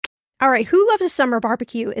All right, who loves a summer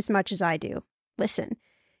barbecue as much as I do? Listen,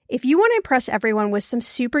 if you want to impress everyone with some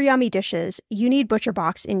super yummy dishes, you need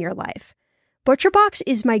ButcherBox in your life. ButcherBox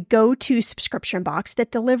is my go-to subscription box that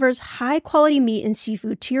delivers high-quality meat and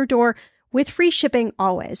seafood to your door with free shipping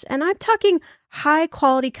always. And I'm talking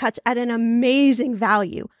high-quality cuts at an amazing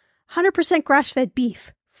value. 100% grass-fed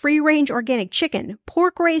beef, free-range organic chicken,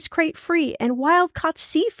 pork raised crate-free, and wild-caught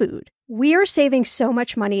seafood. We are saving so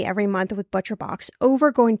much money every month with ButcherBox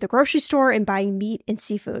over going to the grocery store and buying meat and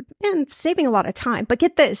seafood, and saving a lot of time. But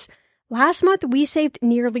get this, last month we saved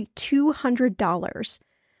nearly $200.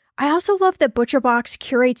 I also love that ButcherBox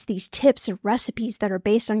curates these tips and recipes that are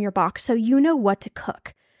based on your box so you know what to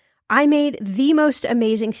cook. I made the most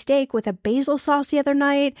amazing steak with a basil sauce the other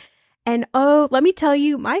night, and oh, let me tell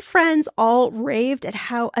you, my friends all raved at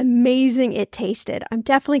how amazing it tasted. I'm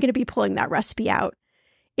definitely going to be pulling that recipe out.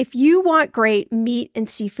 If you want great meat and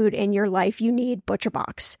seafood in your life, you need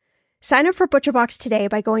ButcherBox. Sign up for ButcherBox today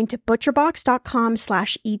by going to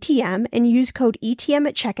butcherbox.com/ETM and use code ETM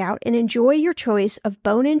at checkout and enjoy your choice of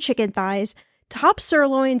bone-in chicken thighs, top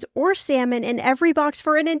sirloins, or salmon in every box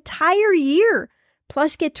for an entire year.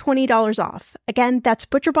 Plus, get $20 off. Again, that's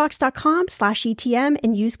butcherbox.com/ETM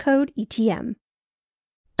and use code ETM.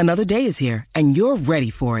 Another day is here, and you're ready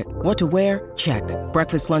for it. What to wear? Check.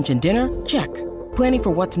 Breakfast, lunch, and dinner? Check. Planning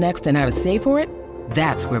for what's next and how to save for it?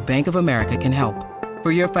 That's where Bank of America can help.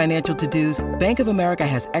 For your financial to-dos, Bank of America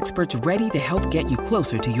has experts ready to help get you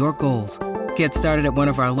closer to your goals. Get started at one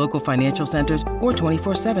of our local financial centers or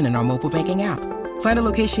 24/7 in our mobile banking app. Find a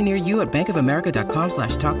location near you at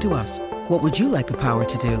bankofamerica.com/talktous. What would you like the power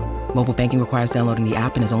to do? Mobile banking requires downloading the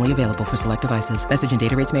app and is only available for select devices. Message and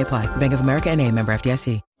data rates may apply. Bank of America N.A., member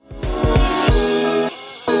FDIC.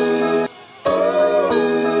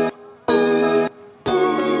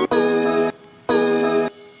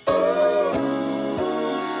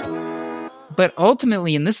 But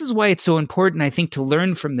ultimately, and this is why it's so important, I think, to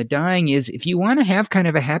learn from the dying is if you want to have kind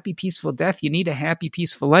of a happy, peaceful death, you need a happy,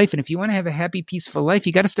 peaceful life. And if you want to have a happy, peaceful life,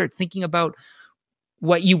 you got to start thinking about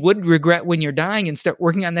what you would regret when you're dying and start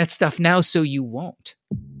working on that stuff now so you won't.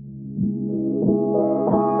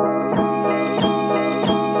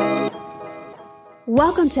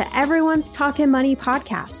 Welcome to Everyone's Talkin' Money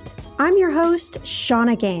podcast. I'm your host,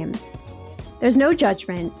 Shauna Game. There's no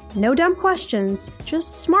judgment, no dumb questions,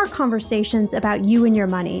 just smart conversations about you and your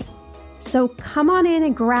money. So come on in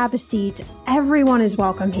and grab a seat. Everyone is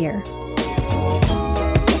welcome here.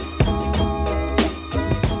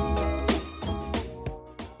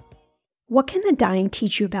 What can the dying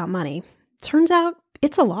teach you about money? Turns out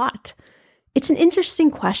it's a lot. It's an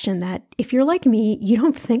interesting question that, if you're like me, you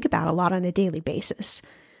don't think about a lot on a daily basis.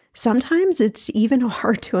 Sometimes it's even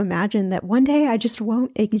hard to imagine that one day I just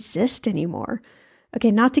won't exist anymore.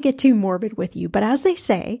 Okay, not to get too morbid with you, but as they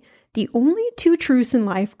say, the only two truths in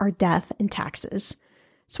life are death and taxes.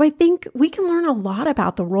 So I think we can learn a lot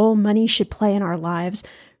about the role money should play in our lives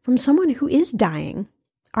from someone who is dying.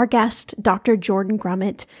 Our guest, Dr. Jordan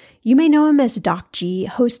Grummett, you may know him as Doc G,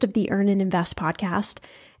 host of the Earn and Invest podcast,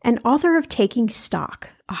 and author of Taking Stock,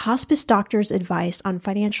 a hospice doctor's advice on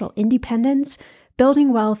financial independence,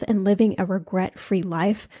 building wealth, and living a regret-free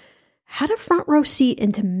life, had a front row seat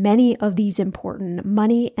into many of these important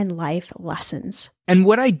money and life lessons. And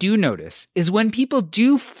what I do notice is when people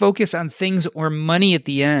do focus on things or money at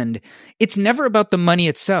the end, it's never about the money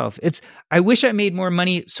itself. It's, I wish I made more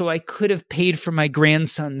money so I could have paid for my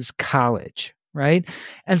grandson's college, right?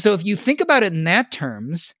 And so if you think about it in that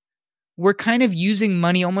terms, we're kind of using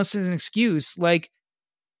money almost as an excuse, like,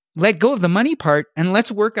 let go of the money part and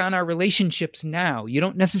let's work on our relationships now. You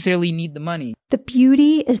don't necessarily need the money. The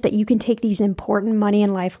beauty is that you can take these important money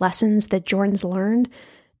and life lessons that Jordan's learned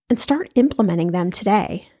and start implementing them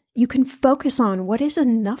today. You can focus on what is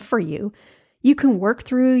enough for you. You can work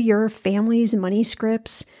through your family's money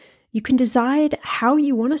scripts. You can decide how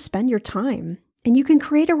you want to spend your time. And you can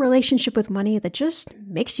create a relationship with money that just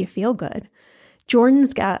makes you feel good.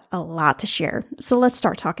 Jordan's got a lot to share, so let's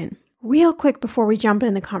start talking. Real quick before we jump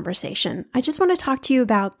into the conversation, I just want to talk to you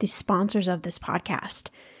about the sponsors of this podcast.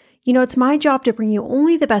 You know, it's my job to bring you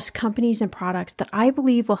only the best companies and products that I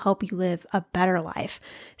believe will help you live a better life,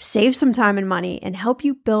 save some time and money, and help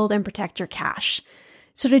you build and protect your cash.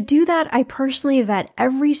 So to do that, I personally vet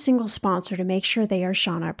every single sponsor to make sure they are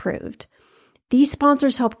Shauna approved. These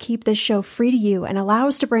sponsors help keep this show free to you and allow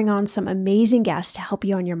us to bring on some amazing guests to help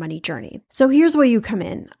you on your money journey. So here's where you come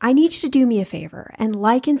in. I need you to do me a favor and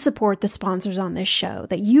like and support the sponsors on this show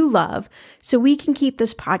that you love so we can keep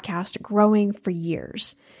this podcast growing for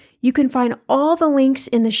years. You can find all the links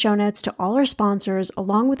in the show notes to all our sponsors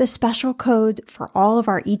along with a special code for all of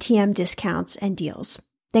our ETM discounts and deals.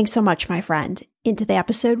 Thanks so much, my friend. Into the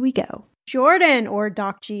episode we go. Jordan, or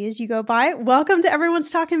Doc G as you go by, welcome to Everyone's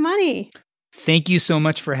Talking Money. Thank you so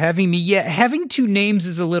much for having me. Yeah, having two names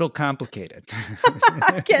is a little complicated.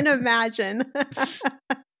 I can imagine. But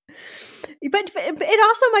it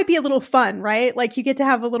also might be a little fun, right? Like you get to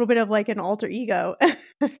have a little bit of like an alter ego.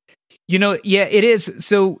 Yeah, it is.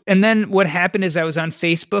 So, and then what happened is I was on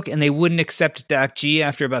Facebook and they wouldn't accept Doc G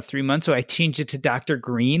after about 3 months. So I changed it to Dr.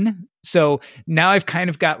 Green. So now I've kind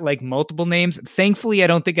of got like multiple names. Thankfully, I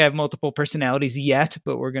don't think I have multiple personalities yet,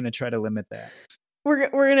 but we're going to try to limit that. We're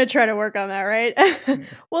going to try to work on that, right?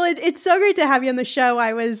 Well, it's so great to have you on the show.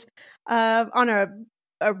 I was on a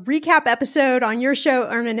recap episode on your show,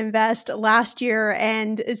 Earn and Invest, last year.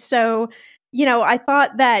 And so, I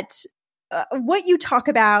thought that what you talk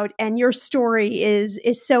about and your story is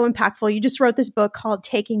so impactful. You just wrote this book called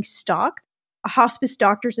Taking Stock, a hospice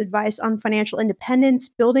doctor's advice on financial independence,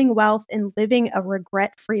 building wealth, and living a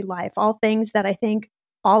regret-free life. All things that I think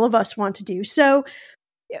all of us want to do. So,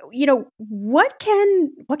 what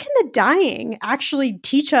can the dying actually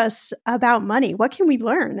teach us about money? What can we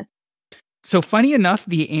learn? So funny enough,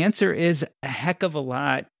 the answer is a heck of a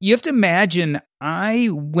lot. You have to imagine I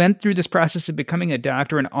went through this process of becoming a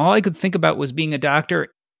doctor and all I could think about was being a doctor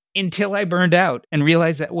until I burned out and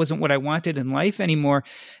realized that wasn't what I wanted in life anymore.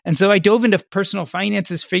 And so I dove into personal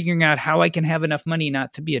finances, figuring out how I can have enough money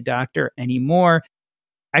not to be a doctor anymore.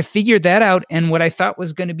 I figured that out. And what I thought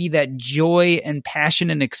was going to be that joy and passion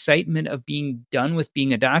and excitement of being done with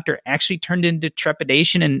being a doctor actually turned into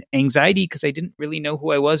trepidation and anxiety because I didn't really know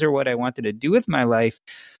who I was or what I wanted to do with my life.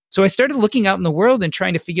 So I started looking out in the world and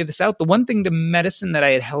trying to figure this out. The one thing to medicine that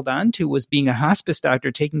I had held on to was being a hospice doctor,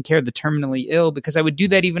 taking care of the terminally ill, because I would do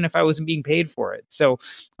that even if I wasn't being paid for it. So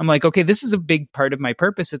I'm like, okay, this is a big part of my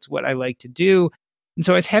purpose. It's what I like to do. And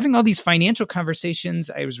so I was having all these financial conversations.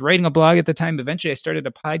 I was writing a blog at the time. Eventually, I started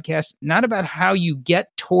a podcast, not about how you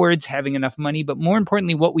get towards having enough money, but more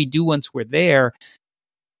importantly, what we do once we're there.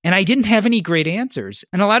 And I didn't have any great answers.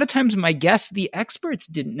 And a lot of times my guests, the experts,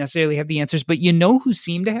 didn't necessarily have the answers, but you know who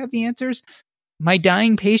seemed to have the answers? My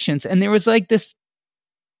dying patients. And there was like this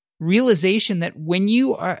realization that when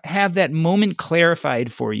you have that moment clarified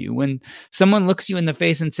for you, when someone looks you in the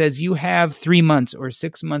face and says, you have 3 months or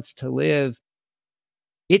 6 months to live,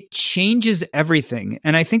 it changes everything.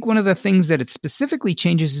 And I think one of the things that it specifically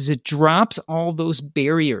changes is it drops all those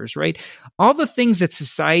barriers, right? All the things that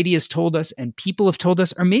society has told us and people have told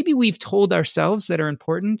us, or maybe we've told ourselves that are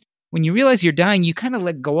important. When you realize you're dying, you kind of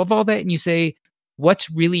let go of all that and you say, what's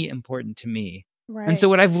really important to me? Right. And so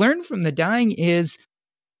what I've learned from the dying is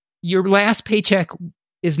your last paycheck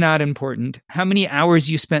is not important. How many hours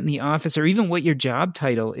you spent in the office or even what your job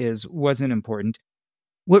title is wasn't important.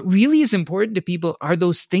 What really is important to people are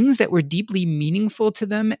those things that were deeply meaningful to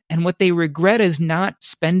them. And what they regret is not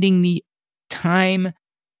spending the time,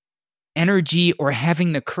 energy, or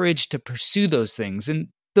having the courage to pursue those things. And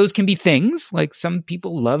those can be things, like some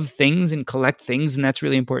people love things and collect things, and that's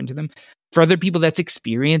really important to them. For other people, that's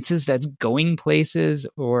experiences, that's going places,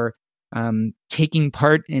 or taking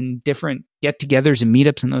part in different get-togethers and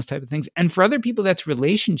meetups and those type of things. And for other people, that's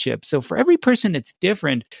relationships. So for every person, it's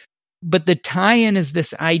different. But the tie-in is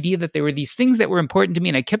this idea that there were these things that were important to me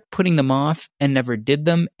and I kept putting them off and never did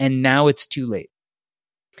them. And now it's too late.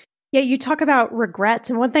 Yeah, you talk about regrets.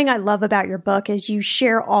 And one thing I love about your book is you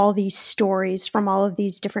share all these stories from all of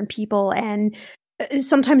these different people and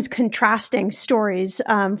sometimes contrasting stories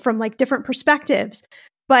from like different perspectives.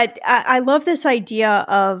 But I love this idea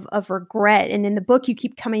of regret. And in the book, you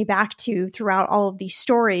keep coming back to throughout all of these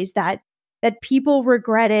stories that people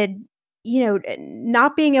regretted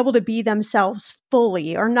not being able to be themselves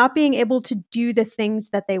fully or not being able to do the things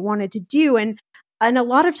that they wanted to do. And a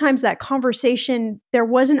lot of times that conversation, there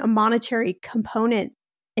wasn't a monetary component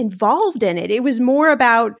involved in it. It was more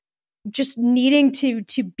about just needing to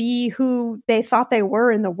be who they thought they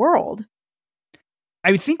were in the world.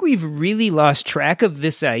 I think we've really lost track of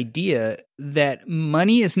this idea that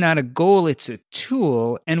money is not a goal, it's a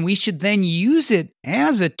tool, and we should then use it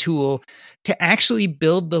as a tool to actually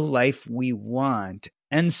build the life we want.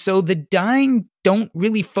 And so the dying don't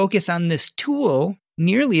really focus on this tool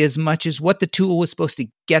nearly as much as what the tool was supposed to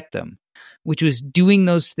get them, which was doing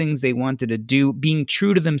those things they wanted to do, being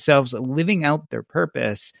true to themselves, living out their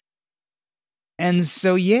purpose. And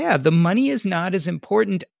so, yeah, the money is not as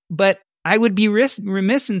important, but I would be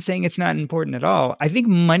remiss in saying it's not important at all. I think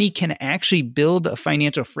money can actually build a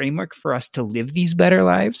financial framework for us to live these better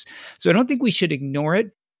lives. So I don't think we should ignore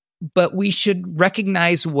it, but we should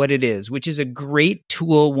recognize what it is, which is a great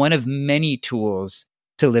tool, one of many tools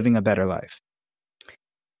to living a better life.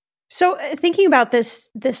 So thinking about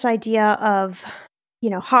this idea of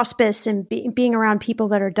hospice and being around people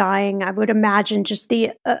that are dying, I would imagine just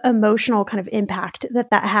the emotional kind of impact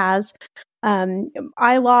that has.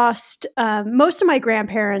 I lost most of my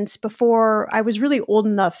grandparents before I was really old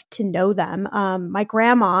enough to know them. My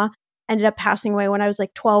grandma ended up passing away when I was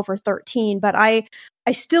like 12 or 13, but I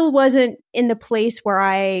still wasn't in the place where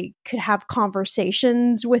I could have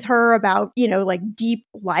conversations with her about, like deep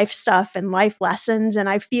life stuff and life lessons. And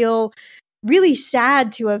I feel really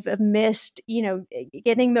sad to have missed,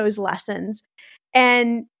 getting those lessons.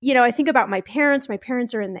 And, I think about my parents. My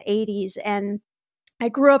parents are in the 80s, and I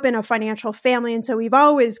grew up in a financial family. And so we've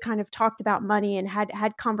always kind of talked about money and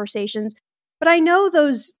had conversations. But I know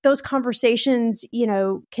those conversations,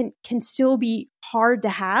 can still be hard to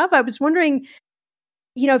have. I was wondering,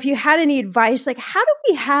 if you had any advice, like how do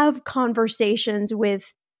we have conversations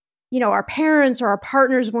with, our parents or our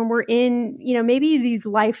partners when we're in, maybe these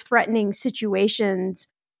life-threatening situations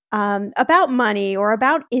about money or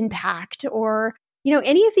about impact or,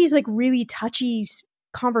 any of these like really touchy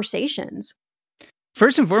conversations?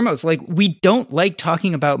 First and foremost, like we don't like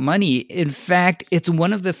talking about money. In fact, it's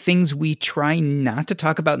one of the things we try not to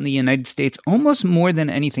talk about in the United States almost more than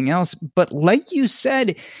anything else. But like you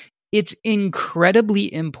said, it's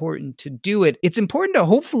incredibly important to do it. It's important to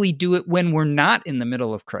hopefully do it when we're not in the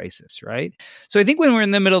middle of crisis, right? So I think when we're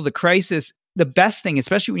in the middle of the crisis, the best thing,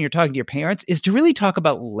 especially when you're talking to your parents, is to really talk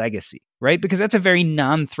about legacy, right? Because that's a very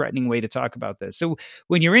non-threatening way to talk about this. So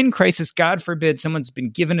when you're in crisis, God forbid someone's been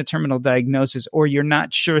given a terminal diagnosis or you're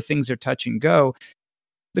not sure things are touch and go.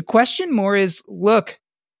 The question more is, look,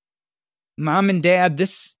 Mom and Dad,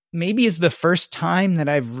 this maybe is the first time that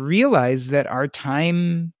I've realized that our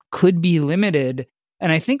time could be limited.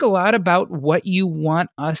 And I think a lot about what you want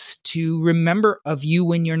us to remember of you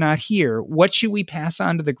when you're not here. What should we pass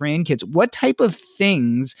on to the grandkids? What type of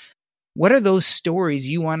things, what are those stories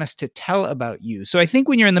you want us to tell about you? So I think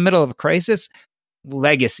when you're in the middle of a crisis,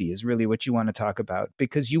 legacy is really what you want to talk about,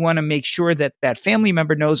 because you want to make sure that that family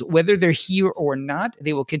member knows whether they're here or not,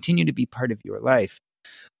 they will continue to be part of your life.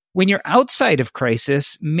 When you're outside of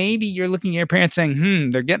crisis, maybe you're looking at your parents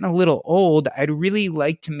saying, they're getting a little old. I'd really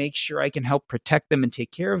like to make sure I can help protect them and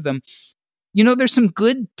take care of them. There's some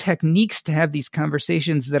good techniques to have these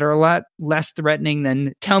conversations that are a lot less threatening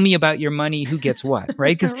than tell me about your money, who gets what,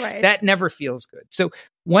 right? Because Right. That never feels good. So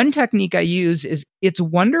one technique I use is it's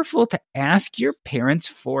wonderful to ask your parents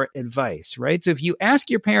for advice, right? So if you ask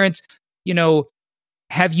your parents,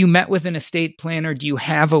 have you met with an estate planner? Do you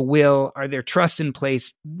have a will? Are there trusts in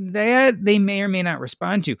place? That they may or may not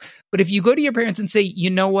respond to. But if you go to your parents and say, you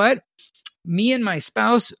know what, me and my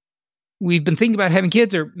spouse, we've been thinking about having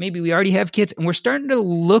kids, or maybe we already have kids, and we're starting to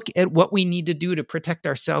look at what we need to do to protect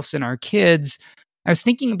ourselves and our kids. I was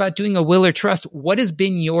thinking about doing a will or trust. What has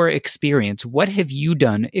been your experience? What have you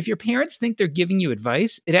done? If your parents think they're giving you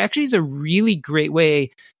advice, it actually is a really great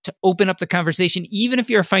way to open up the conversation, even if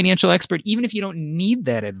you're a financial expert, even if you don't need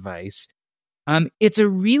that advice. It's a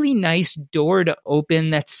really nice door to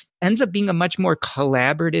open that ends up being a much more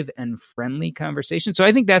collaborative and friendly conversation. So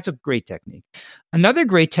I think that's a great technique. Another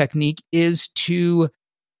great technique is to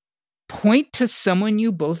point to someone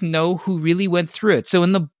you both know who really went through it. So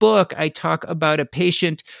in the book, I talk about a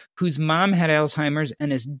patient whose mom had Alzheimer's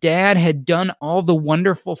and his dad had done all the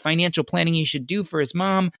wonderful financial planning he should do for his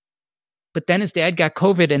mom. But then his dad got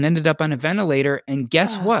COVID and ended up on a ventilator. And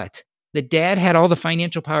guess what? The dad had all the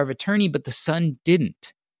financial power of attorney, but the son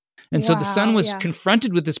didn't. And so the son was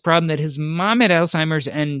confronted with this problem that his mom had Alzheimer's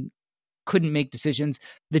and couldn't make decisions.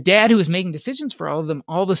 The dad, who was making decisions for all of them,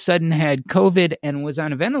 all of a sudden had COVID and was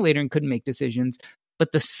on a ventilator and couldn't make decisions.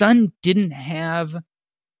 But the son didn't have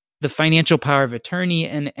the financial power of attorney.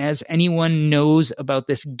 And as anyone knows about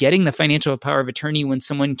this, getting the financial power of attorney when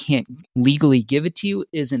someone can't legally give it to you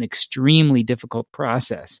is an extremely difficult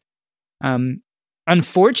process.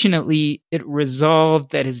 Unfortunately, it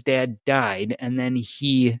resolved that his dad died, and then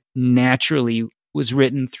he naturally was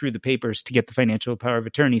written through the papers to get the financial power of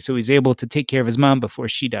attorney. So he's able to take care of his mom before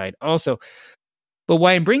she died also. But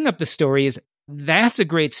why I'm bringing up the story is that's a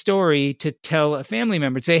great story to tell a family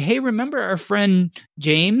member, to say, hey, remember our friend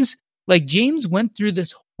James? Like, James went through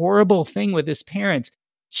this horrible thing with his parents.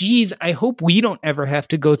 Geez, I hope we don't ever have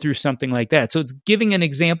to go through something like that. So it's giving an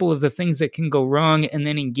example of the things that can go wrong and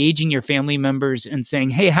then engaging your family members and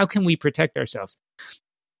saying, hey, how can we protect ourselves?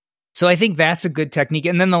 So I think that's a good technique.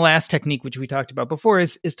 And then the last technique, which we talked about before,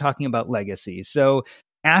 is talking about legacy. So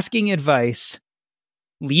asking advice,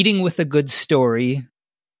 leading with a good story,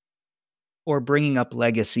 or bringing up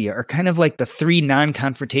legacy are kind of like the three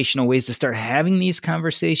non-confrontational ways to start having these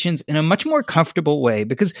conversations in a much more comfortable way.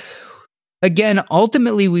 Because again,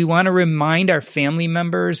 ultimately, we want to remind our family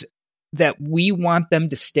members that we want them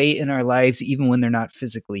to stay in our lives even when they're not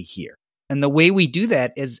physically here. And the way we do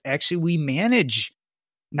that is actually we manage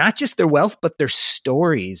not just their wealth, but their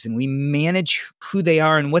stories. And we manage who they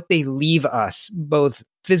are and what they leave us, both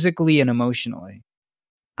physically and emotionally.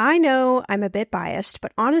 I know I'm a bit biased,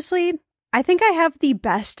 but honestly, I think I have the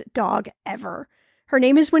best dog ever. Her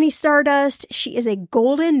name is Winnie Stardust. She is a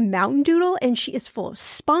golden mountain doodle, and she is full of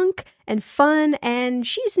spunk and fun, and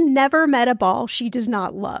she's never met a ball she does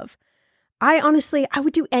not love. I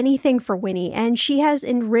would do anything for Winnie, and she has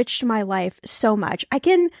enriched my life so much. I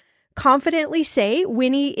can confidently say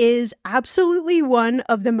Winnie is absolutely one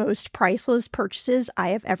of the most priceless purchases I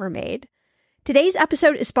have ever made. Today's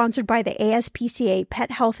episode is sponsored by the ASPCA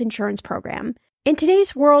Pet Health Insurance Program. In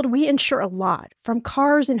today's world, we insure a lot, from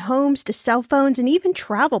cars and homes to cell phones and even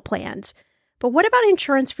travel plans. But what about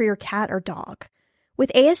insurance for your cat or dog?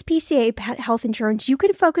 With ASPCA Pet Health Insurance, you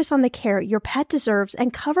can focus on the care your pet deserves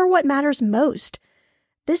and cover what matters most.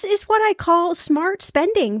 This is what I call smart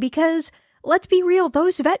spending because, let's be real,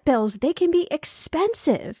 those vet bills, they can be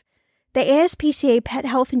expensive. The ASPCA Pet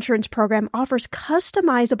Health Insurance Program offers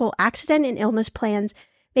customizable accident and illness plans,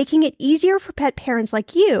 making it easier for pet parents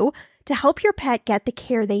like you to help your pet get the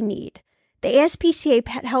care they need. The ASPCA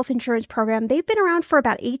Pet Health Insurance Program, they've been around for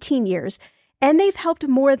about 18 years, and they've helped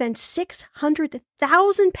more than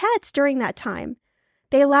 600,000 pets during that time.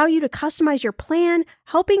 They allow you to customize your plan,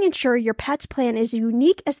 helping ensure your pet's plan is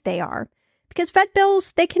unique as they are. Because vet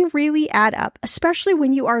bills, they can really add up, especially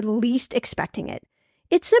when you are least expecting it.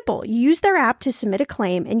 It's simple. You use their app to submit a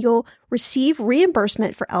claim, and you'll receive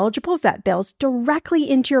reimbursement for eligible vet bills directly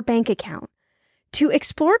into your bank account. To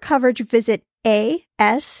explore coverage, visit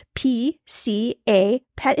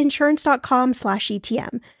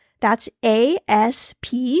aspcapetinsurance.com/ETM. That's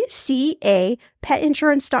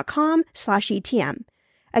aspcapetinsurance.com/ETM.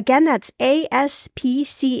 Again, that's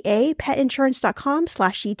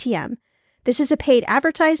aspcapetinsurance.com/ETM. This is a paid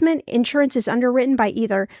advertisement. Insurance is underwritten by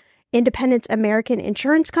either Independence American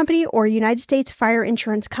Insurance Company or United States Fire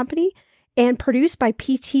Insurance Company and produced by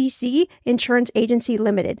PTC Insurance Agency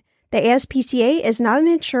Limited. The ASPCA is not an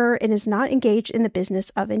insurer and is not engaged in the business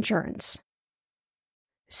of insurance.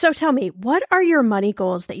 So tell me, what are your money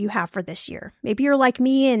goals that you have for this year? Maybe you're like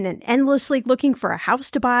me and endlessly looking for a house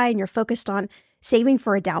to buy and you're focused on saving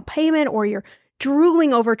for a down payment, or you're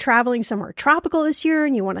drooling over traveling somewhere tropical this year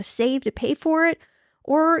and you want to save to pay for it,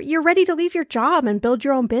 or you're ready to leave your job and build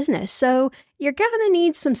your own business. So you're going to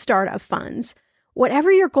need some startup funds.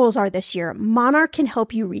 Whatever your goals are this year, Monarch can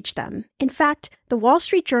help you reach them. In fact, the Wall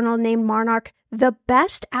Street Journal named Monarch the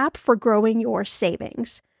best app for growing your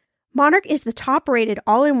savings. Monarch is the top-rated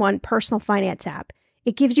all-in-one personal finance app.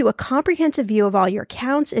 It gives you a comprehensive view of all your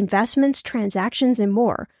accounts, investments, transactions, and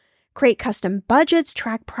more. Create custom budgets,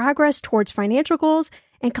 track progress towards financial goals,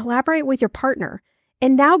 and collaborate with your partner.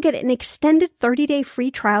 And now get an extended 30-day free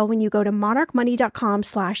trial when you go to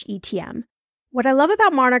monarchmoney.com/ETM. What I love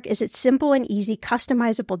about Monarch is its simple and easy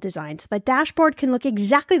customizable design, so the dashboard can look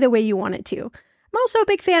exactly the way you want it to. I'm also a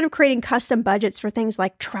big fan of creating custom budgets for things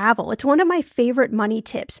like travel. It's one of my favorite money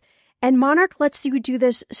tips, and Monarch lets you do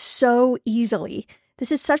this so easily.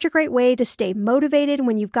 This is such a great way to stay motivated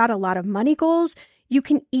when you've got a lot of money goals. You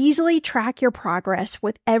can easily track your progress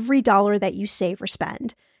with every dollar that you save or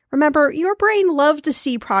spend. Remember, your brain loves to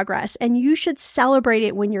see progress, and you should celebrate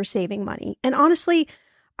it when you're saving money. And honestly,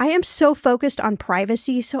 I am so focused on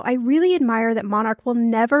privacy, so I really admire that Monarch will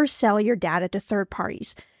never sell your data to third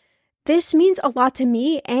parties. This means a lot to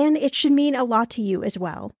me, and it should mean a lot to you as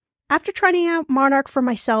well. After trying out Monarch for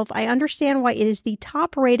myself, I understand why it is the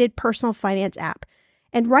top-rated personal finance app.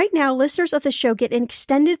 And right now, listeners of the show get an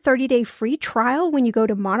extended 30-day free trial when you go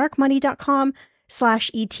to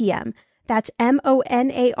monarchmoney.com/ETM. That's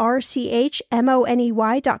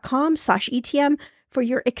monarchmoney.com/ETM for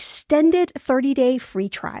your extended 30-day free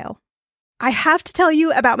trial. I have to tell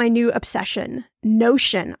you about my new obsession,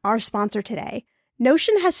 Notion, our sponsor today.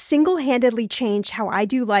 Notion has single-handedly changed how I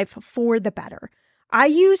do life for the better. I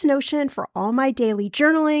use Notion for all my daily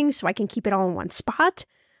journaling so I can keep it all in one spot.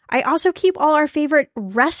 I also keep all our favorite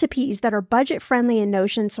recipes that are budget-friendly in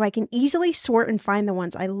Notion so I can easily sort and find the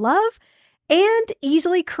ones I love and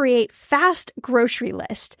easily create fast grocery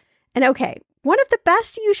lists. And okay, one of the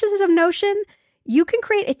best uses of Notion, you can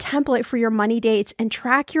create a template for your money dates and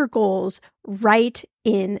track your goals right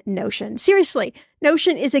in Notion. Seriously,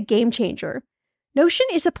 Notion is a game changer. Notion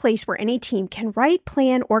is a place where any team can write,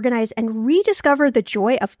 plan, organize, and rediscover the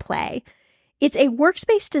joy of play. It's a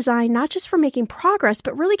workspace designed not just for making progress,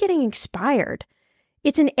 but really getting inspired.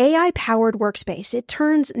 It's an AI-powered workspace. It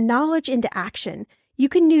turns knowledge into action. You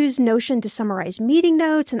can use Notion to summarize meeting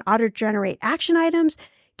notes and auto-generate action items,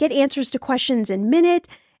 get answers to questions in minutes,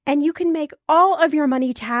 and you can make all of your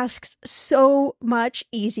money tasks so much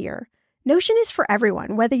easier. Notion is for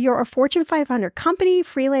everyone, whether you're a Fortune 500 company,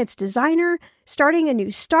 freelance designer, starting a new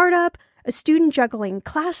startup, a student juggling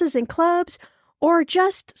classes and clubs, or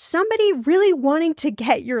just somebody really wanting to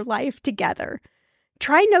get your life together.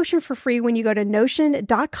 Try Notion for free when you go to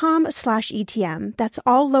notion.com/ETM. That's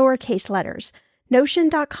all lowercase letters.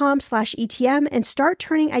 Notion.com/ETM and start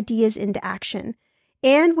turning ideas into action.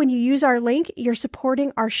 And when you use our link, you're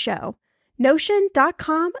supporting our show.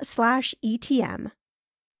 Notion.com/ETM.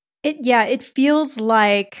 It feels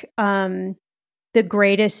like the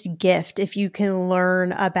greatest gift if you can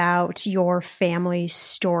learn about your family's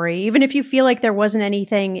story, even if you feel like there wasn't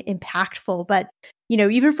anything impactful. But,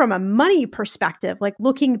 even from a money perspective, like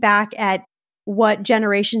looking back at what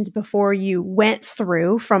generations before you went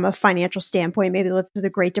through from a financial standpoint, maybe lived through the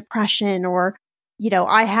Great Depression, or,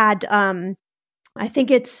 I had, I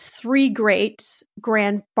think it's 3 greats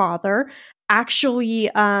grandfather actually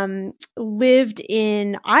lived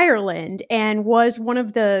in Ireland and was one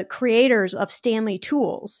of the creators of Stanley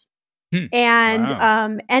Tools, and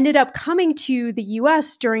Wow. ended up coming to the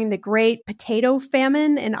U.S. during the Great Potato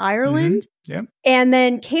Famine in Ireland. Yep. And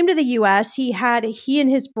then came to the U.S. He and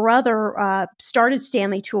his brother started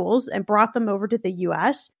Stanley Tools and brought them over to the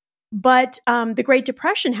U.S. But the Great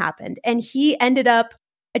Depression happened, and he ended up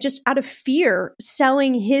just out of fear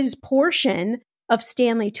selling his portion of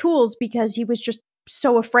Stanley Tools because he was just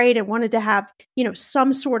so afraid and wanted to have,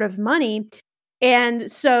 some sort of money. And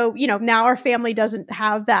so, now our family doesn't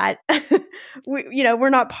have that. We're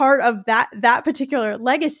not part of that particular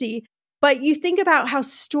legacy. But you think about how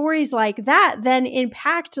stories like that then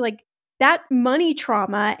impact like that money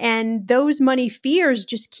trauma, and those money fears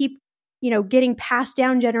just keep, getting passed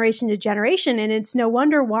down generation to generation. And it's no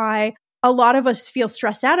wonder why a lot of us feel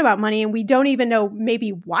stressed out about money, and we don't even know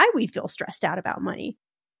maybe why we feel stressed out about money.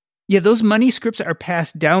 Yeah, those money scripts are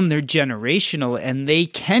passed down. They're generational, and they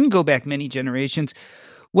can go back many generations.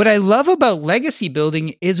 What I love about legacy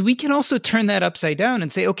building is we can also turn that upside down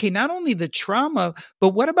and say, okay, not only the trauma,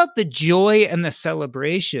 but what about the joy and the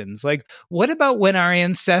celebrations? Like, what about when our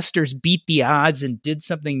ancestors beat the odds and did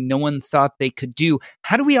something no one thought they could do?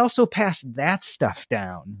 How do we also pass that stuff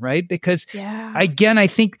down, right? Because again, I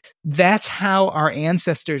think that's how our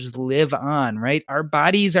ancestors live on, right? Our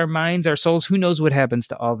bodies, our minds, our souls, who knows what happens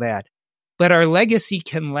to all that? But our legacy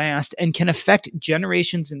can last and can affect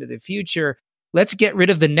generations into the future. Let's get rid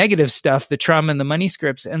of the negative stuff, the trauma and the money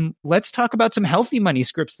scripts, and let's talk about some healthy money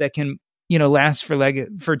scripts that can, last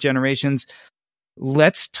for generations.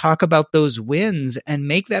 Let's talk about those wins and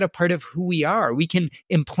make that a part of who we are. We can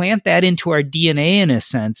implant that into our DNA in a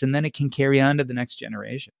sense, and then it can carry on to the next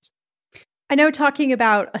generations. I know talking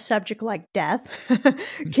about a subject like death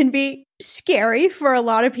can be scary for a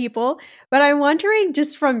lot of people, but I'm wondering,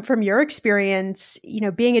 just from your experience,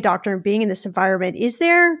 being a doctor and being in this environment, is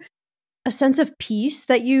there a sense of peace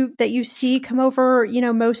that you see come over,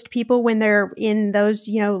 most people when they're in those,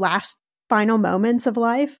 last final moments of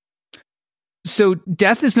life? So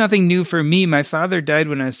death is nothing new for me. My father died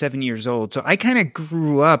when I was 7 years old. So I kind of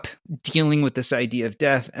grew up dealing with this idea of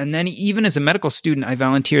death. And then even as a medical student, I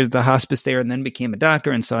volunteered at the hospice there and then became a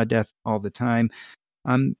doctor and saw death all the time.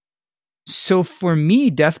 So for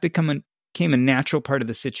me, death became a natural part of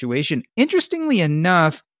the situation. Interestingly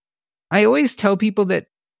enough, I always tell people that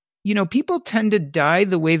people tend to die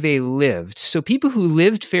the way they lived. So people who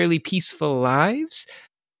lived fairly peaceful lives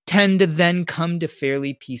tend to then come to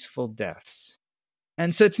fairly peaceful deaths.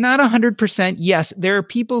 And so it's not 100%. Yes, there are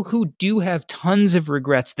people who do have tons of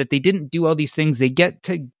regrets that they didn't do all these things. They get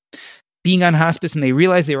to being on hospice and they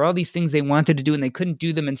realize there were all these things they wanted to do and they couldn't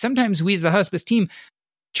do them. And sometimes we as the hospice team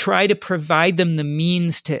try to provide them the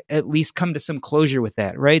means to at least come to some closure with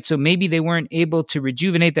that, right? So maybe they weren't able to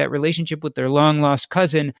rejuvenate that relationship with their long lost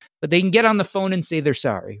cousin, but they can get on the phone and say they're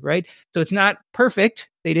sorry, right? So it's not perfect.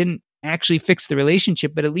 They didn't actually fix the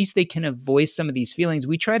relationship, but at least they can voice some of these feelings.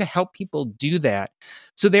 We try to help people do that.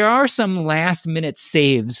 So there are some last minute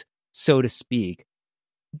saves, so to speak.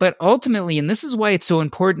 But ultimately, and this is why it's so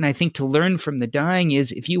important, I think, to learn from the dying,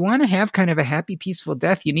 is if you want to have kind of a happy, peaceful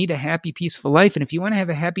death, you need a happy, peaceful life. And if you want to have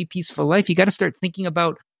a happy, peaceful life, you got to start thinking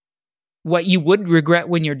about what you would regret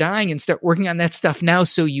when you're dying and start working on that stuff now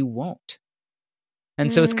so you won't.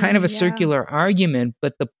 And so it's kind of a circular argument,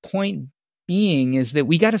 but the point being is that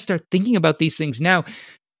we got to start thinking about these things now.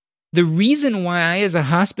 The reason why I, as a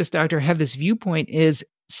hospice doctor, have this viewpoint is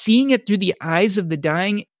seeing it through the eyes of the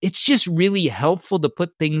dying. It's just really helpful to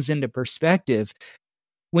put things into perspective.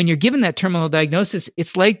 When you're given that terminal diagnosis,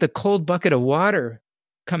 it's like the cold bucket of water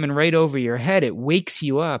coming right over your head. It wakes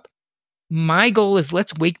you up. my goal is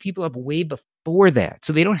let's wake people up way before that,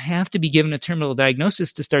 so they don't have to be given a terminal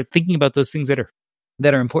diagnosis to start thinking about those things that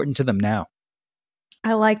are important to them now.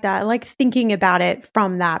 I like that. I like thinking about it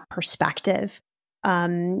from that perspective. I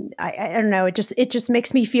don't know. It just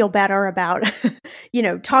makes me feel better about,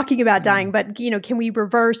 talking about dying, but, can we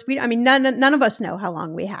reverse? None of us know how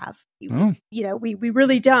long we have, we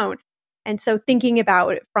really don't. And so thinking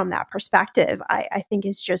about it from that perspective, I think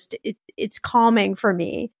is just, it's calming for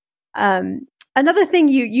me. Another thing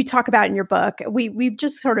you talk about in your book, we've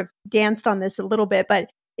just sort of danced on this a little bit, but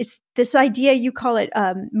it's this idea, you call it,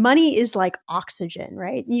 money is like oxygen,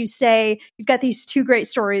 right? And you say, you've got these two great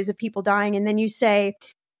stories of people dying. And then you say,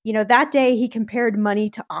 that day he compared money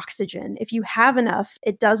to oxygen. If you have enough,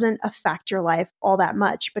 it doesn't affect your life all that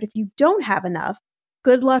much. But if you don't have enough,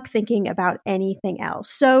 good luck thinking about anything else.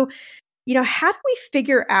 So, how do we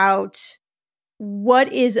figure out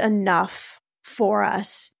what is enough for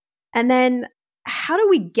us? And then how do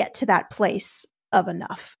we get to that place of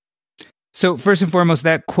enough? So first and foremost,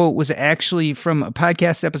 that quote was actually from a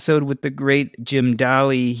podcast episode with the great Jim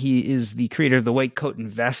Daly. He is the creator of The White Coat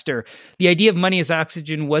Investor. The idea of money as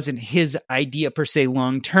oxygen wasn't his idea per se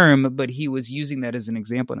long term, but he was using that as an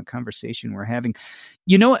example in a conversation we're having.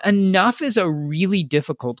 Enough is a really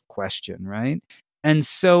difficult question, right? And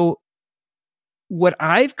so what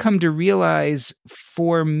I've come to realize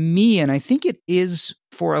for me, and I think it is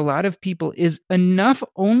for a lot of people, is enough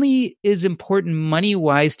only is important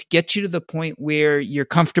money-wise to get you to the point where you're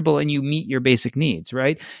comfortable and you meet your basic needs,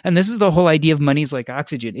 right? And this is the whole idea of money's like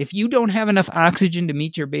oxygen. If you don't have enough oxygen to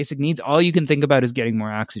meet your basic needs, all you can think about is getting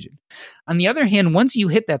more oxygen. On the other hand, once you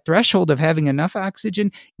hit that threshold of having enough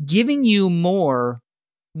oxygen, giving you more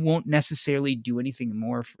won't necessarily do anything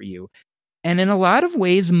more for you. And in a lot of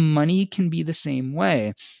ways, money can be the same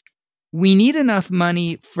way. We need enough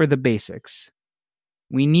money for the basics.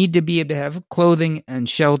 We need to be able to have clothing and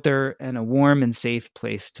shelter and a warm and safe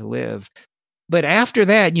place to live. But after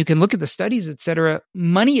that, you can look at the studies, etc.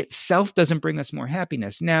 Money itself doesn't bring us more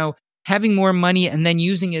happiness. Now, having more money and then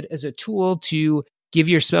using it as a tool to give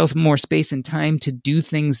yourself more space and time to do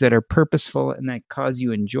things that are purposeful and that cause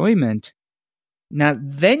you enjoyment, now,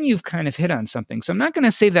 then you've kind of hit on something. So I'm not going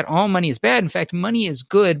to say that all money is bad. In fact, money is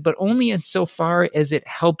good, but only as so far as it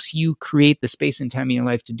helps you create the space and time in your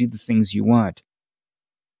life to do the things you want.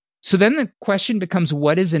 So then the question becomes,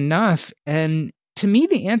 what is enough? And to me,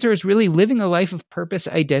 the answer is really living a life of purpose,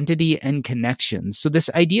 identity, and connection. So this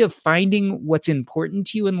idea of finding what's important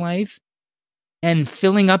to you in life and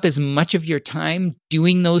filling up as much of your time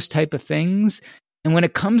doing those type of things. And when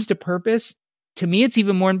it comes to purpose, to me, it's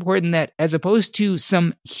even more important that as opposed to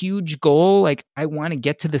some huge goal, like I want to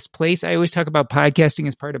get to this place, I always talk about podcasting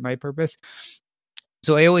as part of my purpose.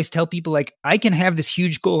 So I always tell people, like, I can have this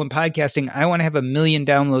huge goal in podcasting. I want to have 1 million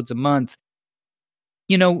downloads a month.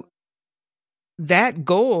 That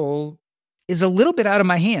goal is a little bit out of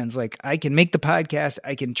my hands. Like, I can make the podcast.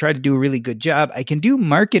 I can try to do a really good job. I can do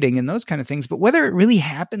marketing and those kind of things. But whether it really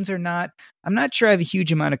happens or not, I'm not sure I have a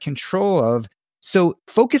huge amount of control of. So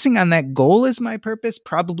focusing on that goal as my purpose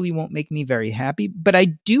probably won't make me very happy, but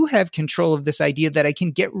I do have control of this idea that I can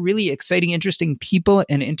get really exciting, interesting people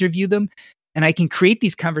and interview them. And I can create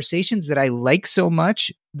these conversations that I like so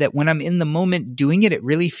much that when I'm in the moment doing it, it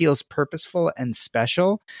really feels purposeful and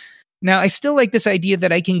special. Now, I still like this idea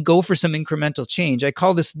that I can go for some incremental change. I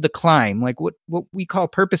call this the climb, like what we call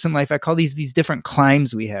purpose in life. I call these different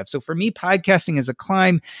climbs we have. So for me, podcasting is a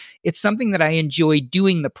climb. It's something that I enjoy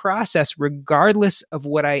doing the process, regardless of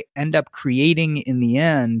what I end up creating in the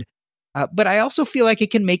end. But I also feel like it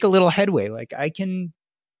can make a little headway. Like I can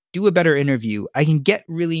do a better interview. I can get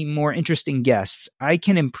really more interesting guests. I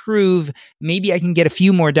can improve. Maybe I can get a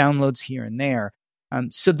few more downloads here and there.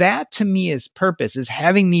 So that to me is purpose, is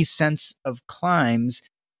having these sense of climbs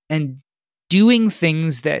and doing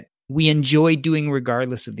things that we enjoy doing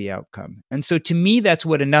regardless of the outcome. And so to me, that's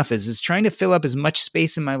what enough is trying to fill up as much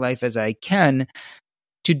space in my life as I can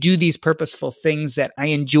to do these purposeful things that I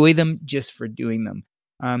enjoy them just for doing them.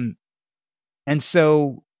 And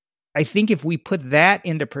so I think if we put that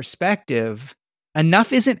into perspective,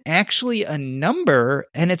 enough isn't actually a number,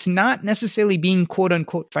 and it's not necessarily being quote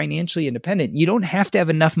unquote financially independent. You don't have to have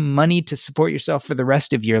enough money to support yourself for the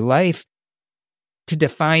rest of your life to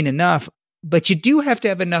define enough, but you do have to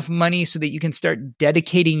have enough money so that you can start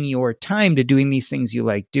dedicating your time to doing these things you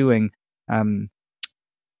like doing. And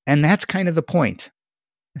that's kind of the point.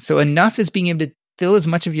 So enough is being able to fill as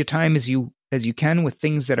much of your time as you can with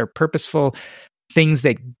things that are purposeful, things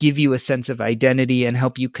that give you a sense of identity and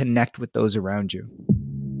help you connect with those around you.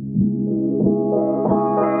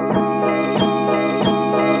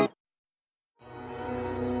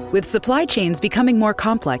 With supply chains becoming more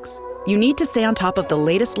complex, you need to stay on top of the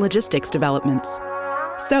latest logistics developments.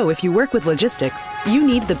 So if you work with logistics, you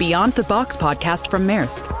need the Beyond the Box podcast from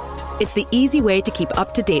Maersk. It's the easy way to keep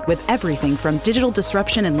up to date with everything from digital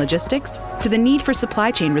disruption in logistics to the need for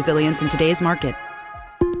supply chain resilience in today's market.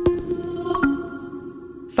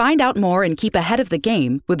 Find out more and keep ahead of the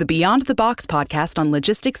game with the Beyond the Box podcast on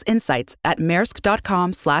logistics insights at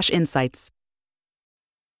maersk.com/insights.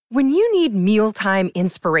 When you need mealtime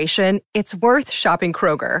inspiration, it's worth shopping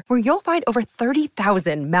Kroger, where you'll find over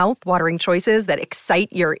 30,000 mouth-watering choices that excite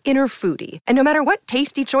your inner foodie. And no matter what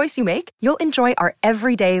tasty choice you make, you'll enjoy our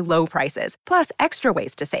everyday low prices, plus extra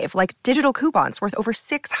ways to save, like digital coupons worth over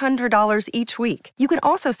 $600 each week. You can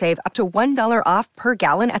also save up to $1 off per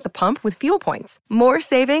gallon at the pump with fuel points. More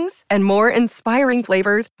savings and more inspiring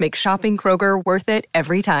flavors make shopping Kroger worth it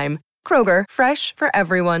every time. Kroger, fresh for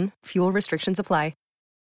everyone. Fuel restrictions apply.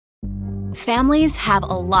 Families have a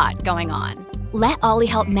lot going on. Let Ollie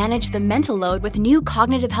help manage the mental load with new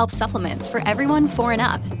cognitive help supplements for everyone 4 and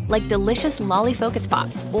up, like delicious Lolly Focus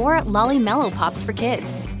Pops or Lolly Mellow Pops for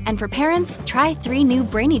kids. And for parents, try 3 new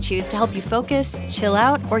Brainy Chews to help you focus, chill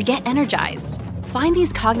out, or get energized. Find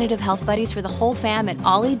these cognitive health buddies for the whole fam at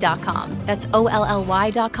ollie.com. That's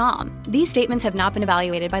OLLY.com. These statements have not been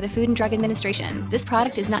evaluated by the Food and Drug Administration. This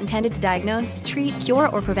product is not intended to diagnose, treat, cure,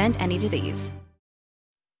 or prevent any disease.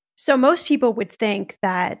 So most people would think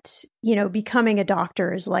that, becoming a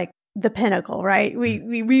doctor is like the pinnacle, right?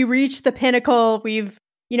 We reached the pinnacle. We've,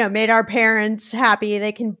 made our parents happy.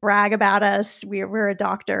 They can brag about us. We're a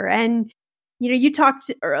doctor. And, you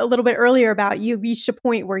talked a little bit earlier about you reached a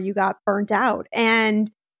point where you got burnt out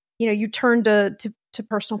and, you turned to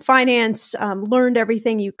personal finance, learned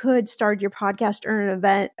everything you could, started your podcast,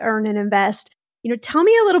 Earn and Invest. Tell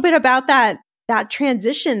me a little bit about that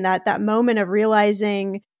transition, that moment of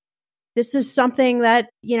realizing this is something that,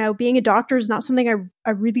 being a doctor is not something I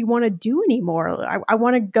really want to do anymore. I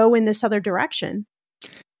want to go in this other direction.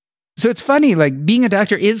 So it's funny, like being a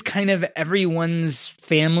doctor is kind of everyone's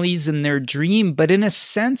family's and their dream, but in a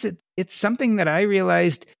sense, it's something that I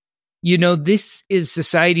realized, this is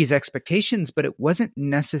society's expectations, but it wasn't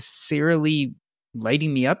necessarily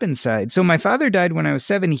lighting me up inside. So my father died when I was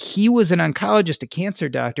 7. He was an oncologist, a cancer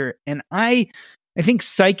doctor. And I think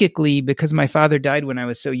psychically, because my father died when I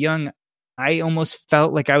was so young, I almost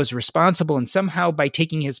felt like I was responsible. And somehow by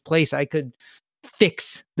taking his place, I could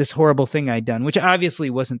fix this horrible thing I'd done, which obviously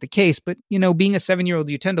wasn't the case. But, being a 7-year-old,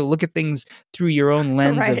 you tend to look at things through your own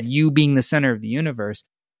lens right. of you being the center of the universe.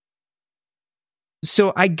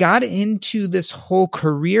 So I got into this whole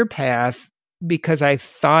career path because I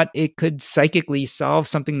thought it could psychically solve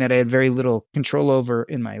something that I had very little control over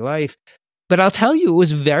in my life. But I'll tell you, it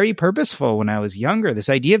was very purposeful when I was younger. This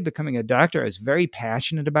idea of becoming a doctor, I was very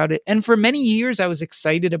passionate about it. And for many years, I was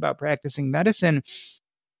excited about practicing medicine.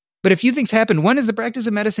 But a few things happened. One is the practice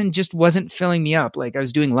of medicine just wasn't filling me up. Like I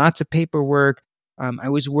was doing lots of paperwork. I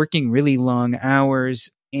was working really long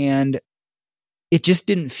hours. And it just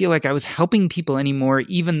didn't feel like I was helping people anymore,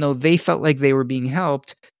 even though they felt like they were being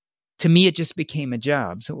helped. To me, it just became a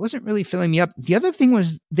job. So it wasn't really filling me up. The other thing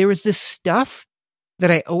was there was this stuff that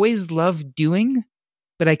I always loved doing,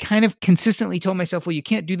 but I kind of consistently told myself, well, you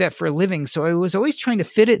can't do that for a living. So I was always trying to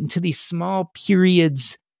fit it into these small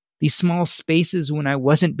periods, these small spaces when I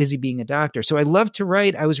wasn't busy being a doctor. So I loved to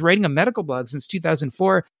write. I was writing a medical blog since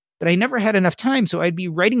 2004, but I never had enough time. So I'd be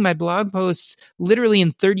writing my blog posts literally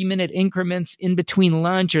in 30-minute increments in between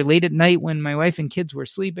lunch or late at night when my wife and kids were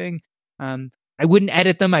sleeping. I wouldn't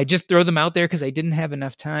edit them. I'd just throw them out there because I didn't have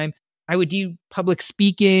enough time. I would do public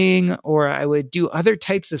speaking, or I would do other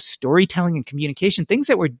types of storytelling and communication, things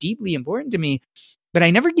that were deeply important to me, but I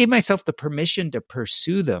never gave myself the permission to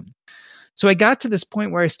pursue them. So I got to this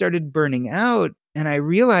point where I started burning out, and I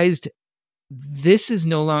realized this is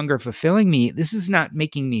no longer fulfilling me. This is not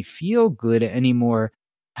making me feel good anymore.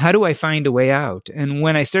 How do I find a way out? And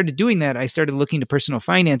when I started doing that, I started looking to personal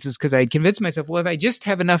finances because I had convinced myself, well, if I just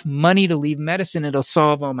have enough money to leave medicine, it'll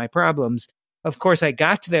solve all my problems. Of course, I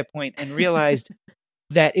got to that point and realized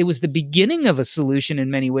that it was the beginning of a solution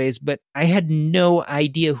in many ways, but I had no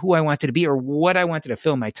idea who I wanted to be or what I wanted to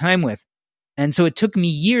fill my time with. And so it took me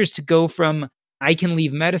years to go from I can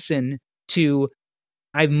leave medicine to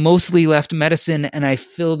I've mostly left medicine and I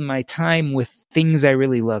filled my time with things I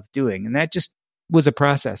really love doing. And that just was a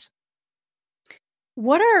process.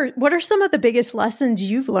 What are some of the biggest lessons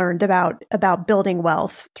you've learned about building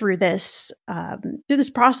wealth through this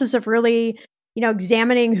process of really,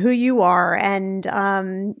 examining who you are and,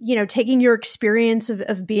 taking your experience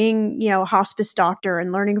of being, a hospice doctor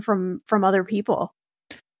and learning from other people?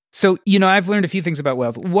 So, I've learned a few things about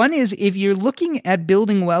wealth. One is if you're looking at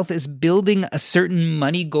building wealth as building a certain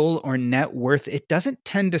money goal or net worth, it doesn't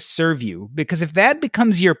tend to serve you, because if that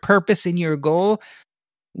becomes your purpose and your goal,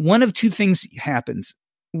 one of two things happens.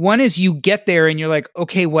 One is you get there and you're like,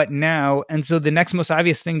 okay, what now? And so the next most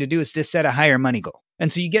obvious thing to do is to set a higher money goal.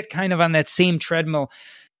 And so you get kind of on that same treadmill.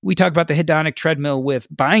 We talk about the hedonic treadmill with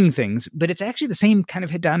buying things, but it's actually the same kind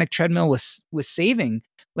of hedonic treadmill with saving.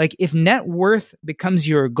 Like if net worth becomes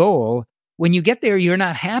your goal, when you get there, you're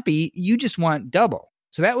not happy. You just want double.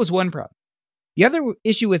 So that was one problem. The other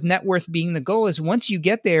issue with net worth being the goal is once you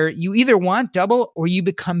get there, you either want double or you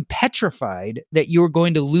become petrified that you're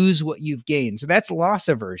going to lose what you've gained. So that's loss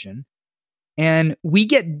aversion. And we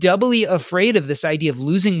get doubly afraid of this idea of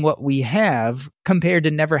losing what we have compared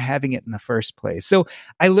to never having it in the first place. So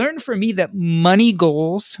I learned for me that money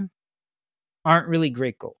goals aren't really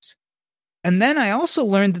great goals. And then I also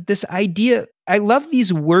learned that this idea, I love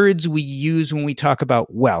these words we use when we talk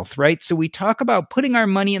about wealth, right? So we talk about putting our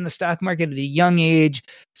money in the stock market at a young age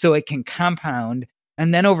so it can compound.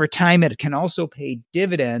 And then over time, it can also pay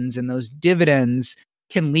dividends. And those dividends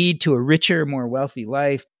can lead to a richer, more wealthy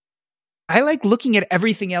life. I like looking at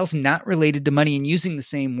everything else not related to money and using the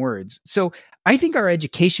same words. So I think our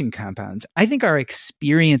education compounds. I think our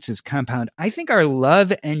experiences compound. I think our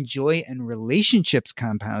love and joy and relationships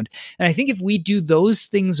compound. And I think if we do those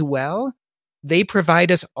things well, they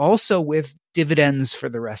provide us also with dividends for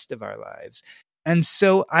the rest of our lives. And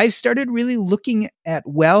so I've started really looking at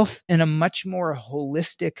wealth in a much more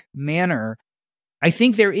holistic manner. I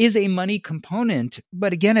think there is a money component,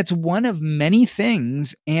 but again, it's one of many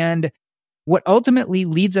things. And what ultimately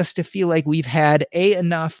leads us to feel like we've had A,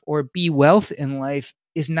 enough, or B, wealth in life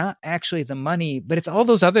is not actually the money, but it's all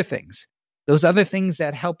those other things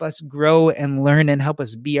that help us grow and learn and help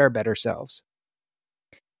us be our better selves.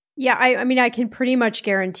 Yeah, I mean, I can pretty much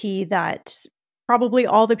guarantee that probably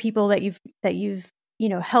all the people that you've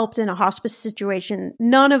helped in a hospice situation,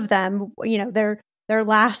 none of them, their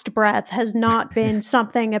last breath has not been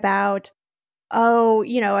something about,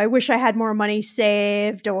 I wish I had more money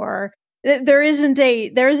saved, or there isn't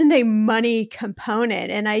a money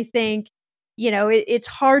component. And I think, it's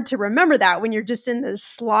hard to remember that when you're just in the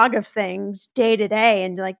slog of things day to day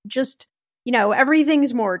and like just,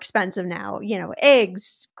 everything's more expensive now,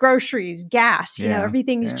 eggs, groceries, gas,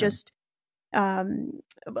 everything's just a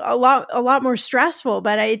lot more stressful.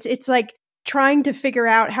 But it's like trying to figure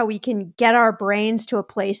out how we can get our brains to a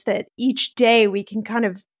place that each day we can kind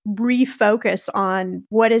of refocus on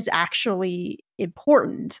what is actually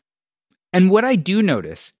important. And what I do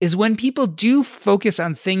notice is when people do focus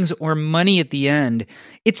on things or money at the end,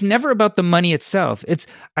 it's never about the money itself. It's,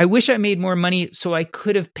 I wish I made more money so I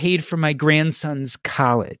could have paid for my grandson's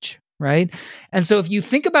college, right? And so if you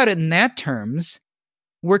think about it in that terms,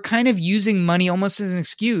 we're kind of using money almost as an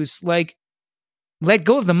excuse, like, let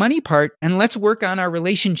go of the money part and let's work on our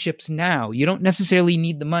relationships now. You don't necessarily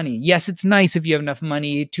need the money. Yes, it's nice if you have enough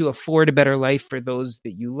money to afford a better life for those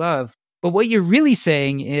that you love. But what you're really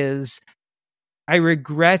saying is, I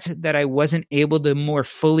regret that I wasn't able to more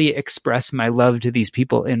fully express my love to these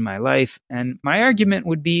people in my life. And my argument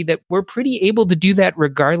would be that we're pretty able to do that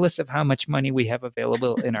regardless of how much money we have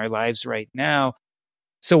available in our lives right now.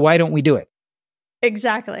 So why don't we do it?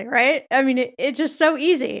 Exactly, right? I mean, it's just so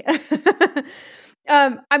easy.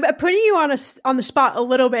 I'm putting you on the spot a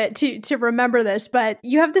little bit to remember this, but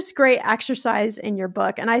you have this great exercise in your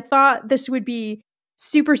book, and I thought this would be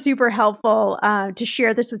super, super helpful to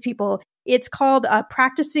share this with people. It's called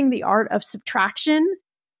Practicing the Art of Subtraction.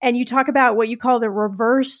 And you talk about what you call the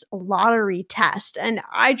reverse lottery test. And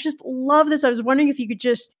I just love this. I was wondering if you could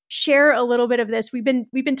just share a little bit of this. We've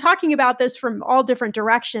been talking about this from all different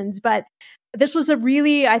directions, but this was a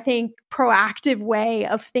really, I think, proactive way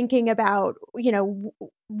of thinking about,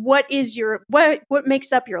 what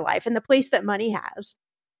makes up your life and the place that money has.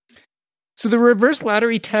 So the reverse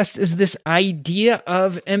lottery test is this idea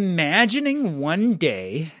of imagining one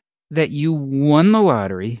day that you won the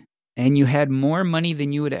lottery and you had more money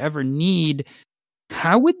than you would ever need.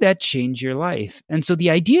 How would that change your life? And so the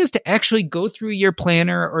idea is to actually go through your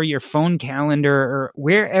planner or your phone calendar or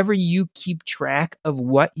wherever you keep track of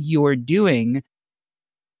what you're doing,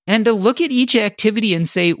 and to look at each activity and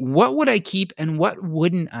say, what would I keep and what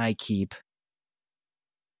wouldn't I keep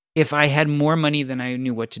if I had more money than I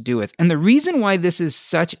knew what to do with? And the reason why this is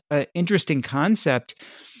such an interesting concept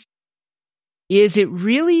is it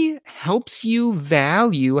really helps you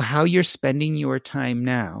value how you're spending your time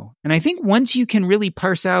now. And I think once you can really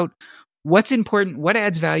parse out what's important, what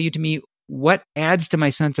adds value to me, what adds to my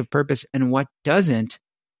sense of purpose, and what doesn't,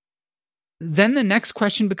 then the next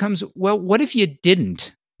question becomes, well, what if you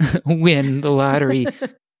didn't? win the lottery,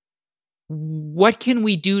 what can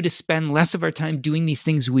we do to spend less of our time doing these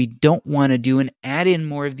things we don't want to do and add in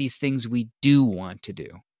more of these things we do want to do?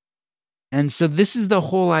 And so this is the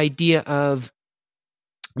whole idea of,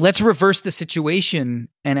 let's reverse the situation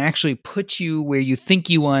and actually put you where you think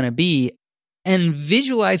you want to be and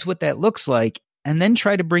visualize what that looks like, and then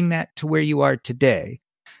try to bring that to where you are today.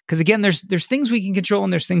 Because again, there's things we can control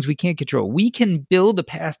and there's things we can't control. We can build a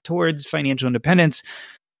path towards financial independence.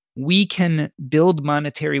 We can build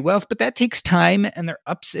monetary wealth, but that takes time, and there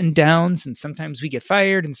are ups and downs. And sometimes we get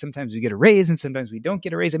fired, and sometimes we get a raise, and sometimes we don't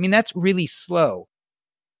get a raise. I mean, that's really slow.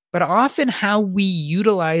 But often how we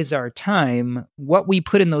utilize our time, what we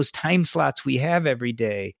put in those time slots we have every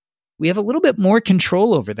day, we have a little bit more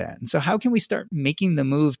control over that. And so how can we start making the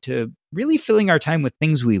move to really filling our time with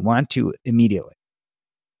things we want to immediately?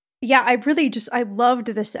 Yeah, I loved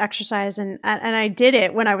this exercise, and I did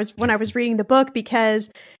it when I was reading the book, because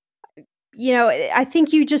I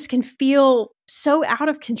think you just can feel so out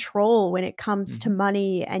of control when it comes to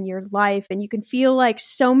money and your life. And you can feel like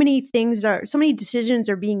so many decisions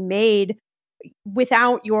are being made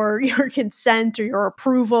without your consent or your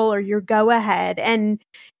approval or your go ahead. And,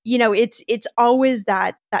 it's always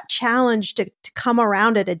that challenge to come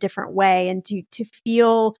around it a different way and to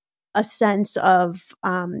feel a sense of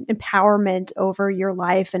empowerment over your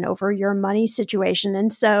life and over your money situation.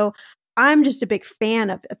 And so I'm just a big fan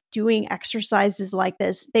of doing exercises like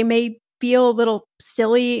this. They may feel a little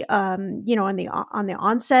silly, on the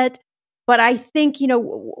onset, but I think,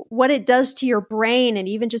 what it does to your brain, and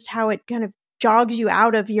even just how it kind of jogs you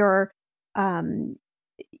out of your,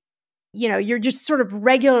 your just sort of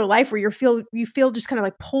regular life, where you feel just kind of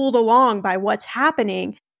like pulled along by what's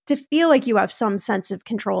happening, to feel like you have some sense of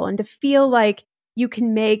control and to feel like you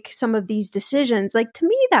can make some of these decisions. Like, to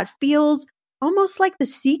me, that feels almost like the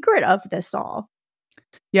secret of this all.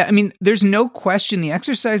 Yeah, I mean, there's no question the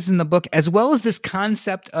exercises in the book, as well as this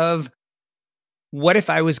concept of what if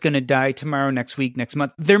I was going to die tomorrow, next week, next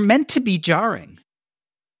month, they're meant to be jarring.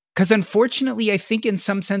 Because unfortunately, I think in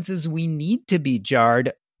some senses we need to be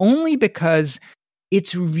jarred, only because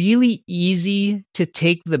it's really easy to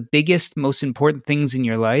take the biggest, most important things in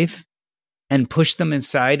your life and push them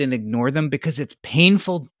aside and ignore them because it's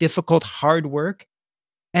painful, difficult, hard work.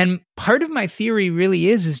 And part of my theory really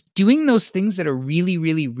is doing those things that are really,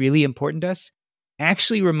 really, really important to us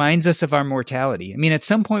actually reminds us of our mortality. I mean, at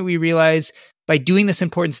some point we realize by doing this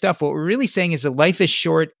important stuff, what we're really saying is that life is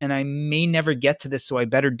short and I may never get to this, so I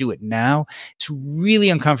better do it now. It's really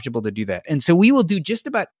uncomfortable to do that. And so we will do just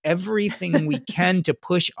about everything we can to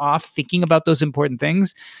push off thinking about those important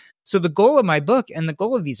things. So the goal of my book and the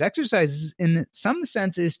goal of these exercises, in some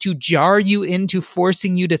sense, is to jar you into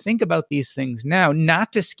forcing you to think about these things now,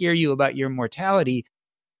 not to scare you about your mortality,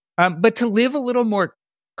 but to live a little more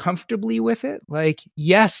comfortably with it. Like,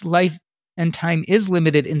 yes, life and time is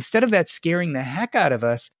limited. Instead of that scaring the heck out of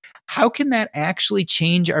us, how can that actually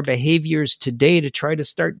change our behaviors today to try to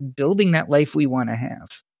start building that life we want to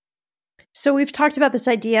have? So we've talked about this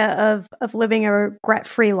idea of living a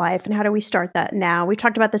regret-free life, and how do we start that now? We've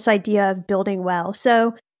talked about this idea of building well.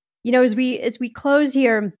 So, as we close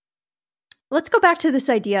here, let's go back to this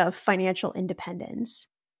idea of financial independence.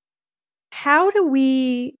 How do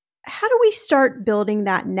we start building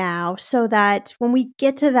that now, so that when we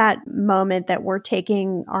get to that moment that we're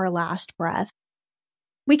taking our last breath,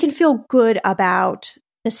 we can feel good about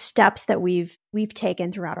the steps that we've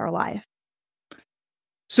taken throughout our life?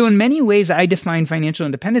 So in many ways, I define financial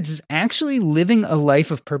independence as actually living a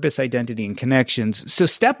life of purpose, identity, and connections. So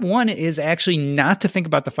step one is actually not to think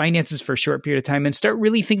about the finances for a short period of time and start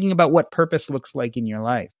really thinking about what purpose looks like in your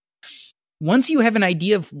life. Once you have an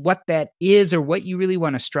idea of what that is or what you really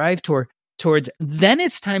want to strive towards, then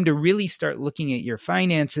it's time to really start looking at your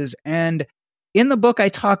finances. And in the book, I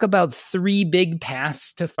talk about 3 big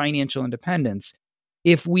paths to financial independence.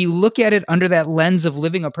 If we look at it under that lens of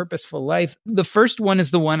living a purposeful life, the first one is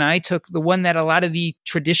the one I took, the one that a lot of the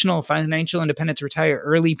traditional financial independence retire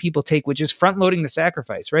early people take, which is front loading the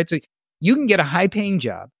sacrifice, right? So you can get a high paying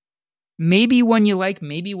job, maybe one you like,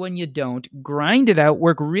 maybe one you don't, grind it out,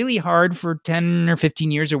 work really hard for 10 or 15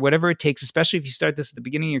 years or whatever it takes, especially if you start this at the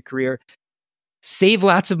beginning of your career, save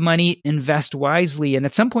lots of money, invest wisely. And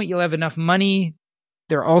at some point you'll have enough money.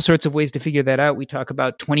 There are all sorts of ways to figure that out. We talk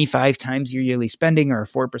about 25 times your yearly spending or a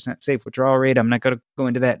 4% safe withdrawal rate. I'm not going to go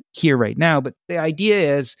into that here right now, but the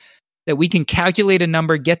idea is that we can calculate a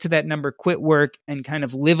number, get to that number, quit work, and kind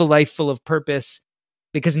of live a life full of purpose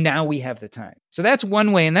because now we have the time. So that's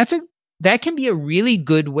one way. And that can be a really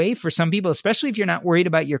good way for some people, especially if you're not worried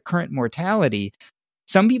about your current mortality.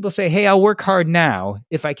 Some people say, hey, I'll work hard now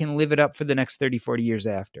if I can live it up for the next 30, 40 years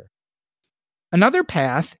after. Another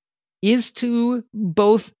path is to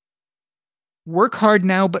both work hard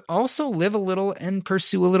now, but also live a little and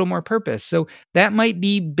pursue a little more purpose. So that might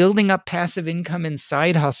be building up passive income and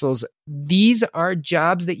side hustles. These are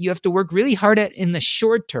jobs that you have to work really hard at in the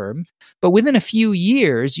short term, but within a few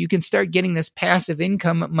years, you can start getting this passive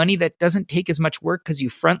income, money that doesn't take as much work because you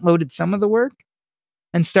front loaded some of the work,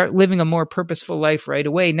 and start living a more purposeful life right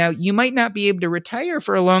away. Now, you might not be able to retire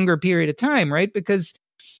for a longer period of time, right? Because,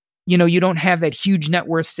 you don't have that huge net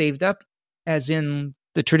worth saved up as in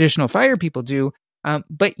the traditional FIRE people do,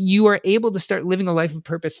 but you are able to start living a life of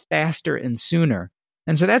purpose faster and sooner.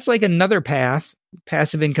 And so that's like another path,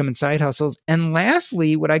 passive income and side hustles. And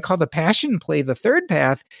lastly, what I call the passion play, the third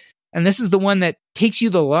path, and this is the one that takes you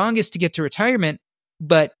the longest to get to retirement,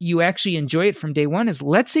 but you actually enjoy it from day one, is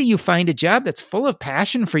let's say you find a job that's full of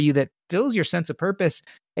passion for you, that fills your sense of purpose,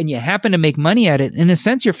 and you happen to make money at it. In a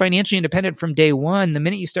sense, you're financially independent from day one. The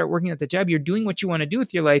minute you start working at the job, you're doing what you want to do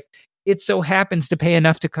with your life. It so happens to pay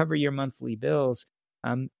enough to cover your monthly bills.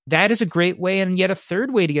 That is a great way, and yet a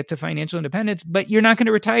third way to get to financial independence, but you're not going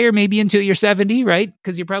to retire maybe until you're 70, right?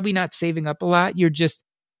 Because you're probably not saving up a lot. You're just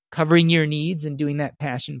covering your needs and doing that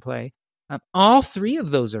passion play. All three of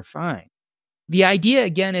those are fine. The idea,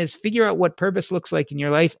 again, is figure out what purpose looks like in your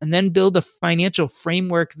life and then build a financial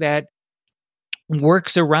framework that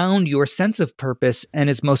works around your sense of purpose and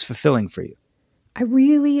is most fulfilling for you. I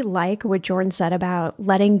really like what Jordan said about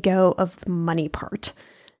letting go of the money part.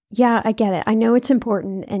 Yeah, I get it. I know it's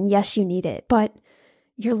important, and yes, you need it, but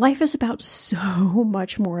your life is about so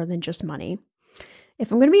much more than just money.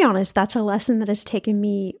 If I'm going to be honest, that's a lesson that has taken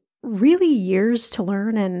me really years to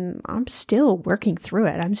learn, and I'm still working through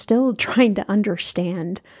it. I'm still trying to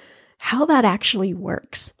understand how that actually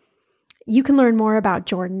works. You can learn more about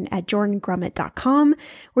Jordan at jordangrummett.com,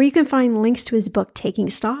 where you can find links to his book,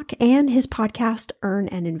 Taking Stock, and his podcast, Earn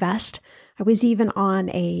and Invest. I was even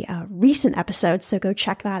on a recent episode, so go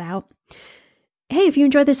check that out. Hey, if you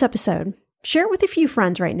enjoyed this episode, share it with a few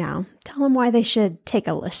friends right now. Tell them why they should take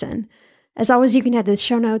a listen. As always, you can head to the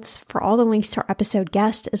show notes for all the links to our episode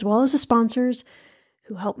guest, as well as the sponsors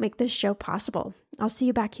who help make this show possible. I'll see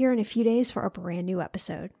you back here in a few days for a brand new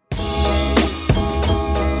episode.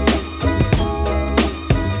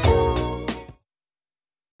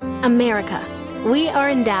 America. We are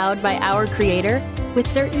endowed by our Creator with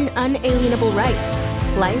certain unalienable rights: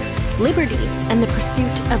 life, liberty, and the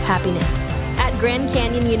pursuit of happiness. At Grand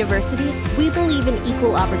Canyon University, we believe in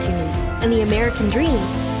equal opportunity, and the American dream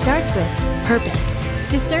starts with purpose.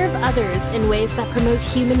 To serve others in ways that promote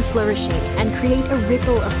human flourishing and create a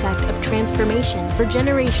ripple effect of transformation for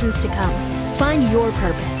generations to come. Find your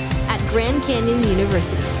purpose at Grand Canyon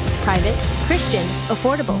University. Private, Christian,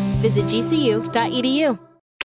 affordable. Visit gcu.edu.